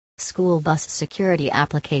School Bus Security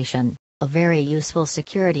Application, a very useful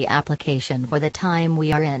security application for the time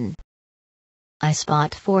we are in.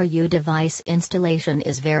 iSpot4u device installation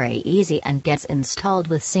is very easy and gets installed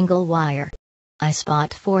with single wire.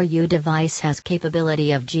 iSpot4u device has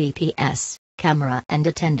capability of GPS, camera and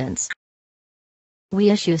attendance.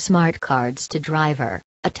 We issue smart cards to driver,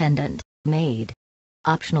 attendant, maid.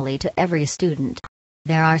 Optionally to every student.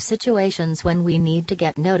 There are situations when we need to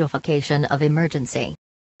get notification of emergency.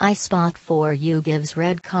 iSpot4u gives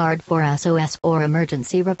red card for SOS or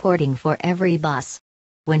emergency reporting for every bus.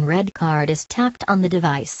 When red card is tapped on the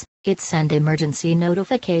device, it sends emergency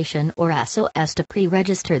notification or SOS to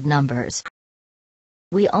pre-registered numbers.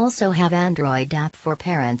 We also have Android app for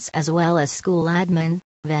parents as well as school admin,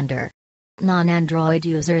 vendor. Non-Android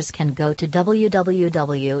users can go to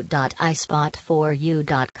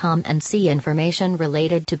www.ispot4u.com and see information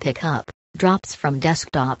related to pickup, drops from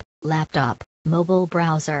desktop, laptop, mobile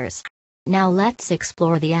browsers. Now let's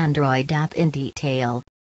explore the Android app in detail.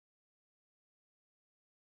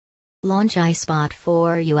 Launch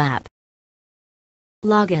iSpot4u app.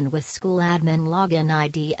 Login with school admin login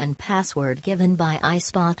ID and password given by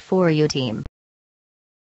iSpot4u team.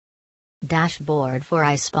 Dashboard for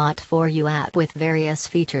iSpot4u app with various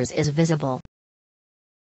features is visible.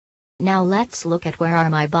 Now let's look at where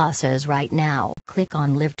are my buses right now. Click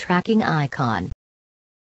on live tracking icon.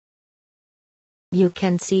 You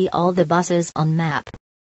can see all the buses on map.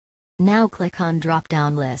 Now click on drop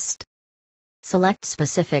down list. Select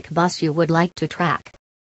specific bus you would like to track.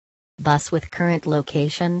 Bus with current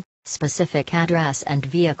location, specific address and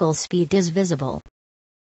vehicle speed is visible.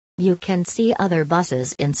 You can see other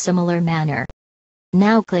buses in similar manner.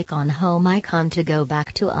 Now click on home icon to go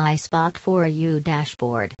back to iSpot4u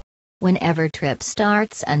dashboard. Whenever trip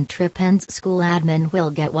starts and trip ends, school admin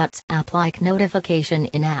will get WhatsApp-like notification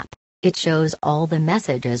in app. It shows all the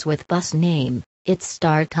messages with bus name, its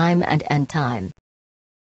start time and end time.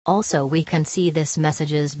 Also we can see this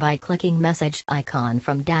messages by clicking message icon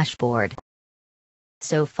from dashboard.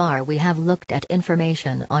 So far we have looked at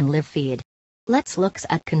information on live feed. Let's look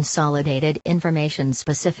at consolidated information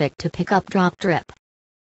specific to pickup drop trip.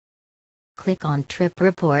 Click on trip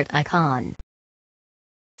report icon.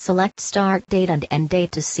 Select start date and end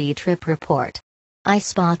date to see trip report.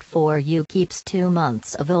 iSpot4u keeps 2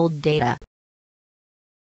 months of old data.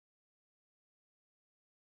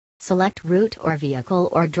 Select route or vehicle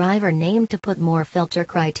or driver name to put more filter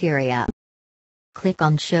criteria. Click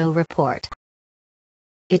on show report.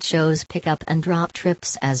 It shows pickup and drop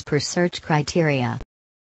trips as per search criteria.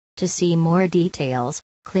 To see more details,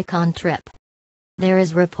 click on trip. There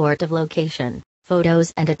is report of location,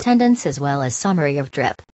 photos and attendance as well as summary of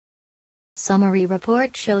trip. Summary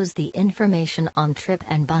report shows the information on trip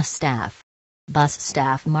and bus staff. Bus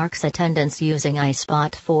staff marks attendance using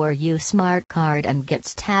iSpot4u smart card and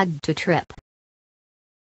gets tagged to trip.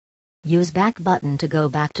 Use back button to go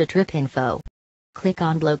back to trip info. Click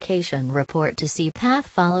on location report to see path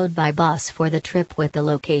followed by bus for the trip with the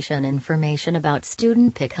location information about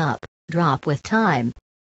student pickup, drop with time.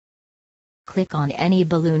 Click on any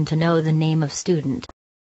balloon to know the name of student.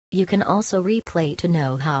 You can also replay to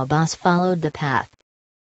know how bus followed the path.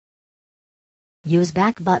 Use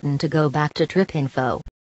back button to go back to trip info.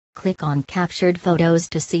 Click on captured photos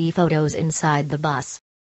to see photos inside the bus.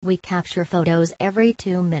 We capture photos every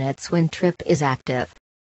 2 minutes when trip is active.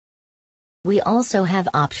 We also have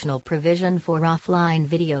optional provision for offline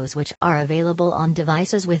videos which are available on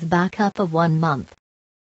devices with backup of 1 month.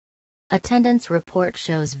 Attendance report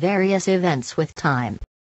shows various events with time.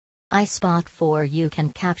 iSpot4u can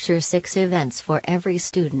capture 6 events for every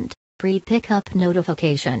student: pre-pickup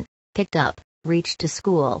notification, picked up, reach to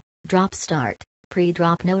school, drop start,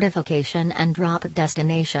 pre-drop notification and drop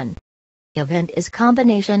destination. Event is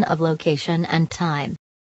combination of location and time.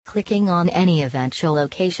 Clicking on any event show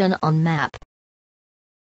location on map.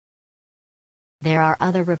 There are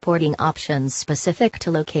other reporting options specific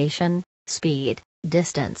to location, speed,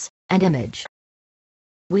 distance, and image.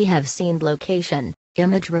 We have seen location,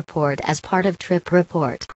 image report as part of trip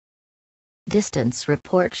report. Distance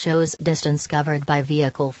report shows distance covered by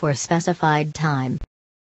vehicle for specified time.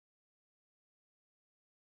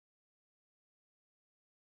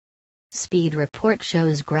 Speed report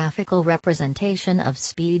shows graphical representation of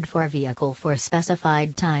speed for vehicle for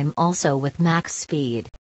specified time, also with max speed.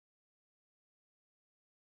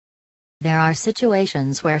 There are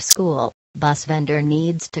situations where school, bus vendor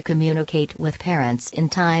needs to communicate with parents in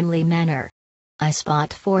timely manner.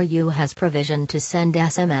 iSpot4u has provision to send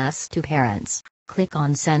SMS to parents. Click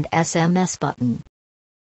on Send SMS button.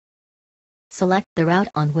 Select the route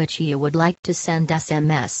on which you would like to send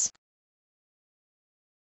SMS.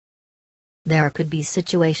 There could be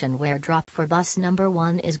situation where drop for bus number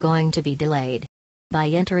 1 is going to be delayed. By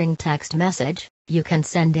entering text message, you can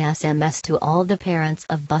send SMS to all the parents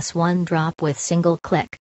of bus 1 drop with single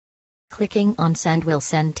click. Clicking on send will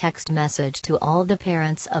send text message to all the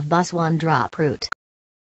parents of bus 1 drop route.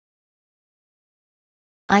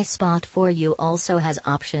 iSpot4u also has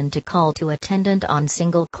option to call to attendant on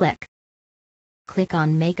single click. Click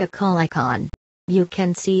on make a call icon. You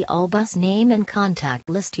can see all bus name and contact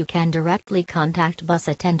list. You can directly contact bus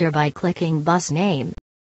attender by clicking bus name.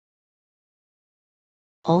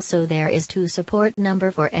 Also there is to support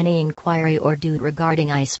number for any inquiry or doubt regarding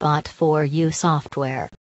iSpot4u software.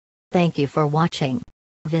 Thank you for watching.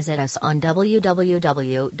 Visit us on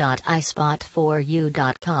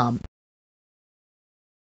www.ispot4u.com.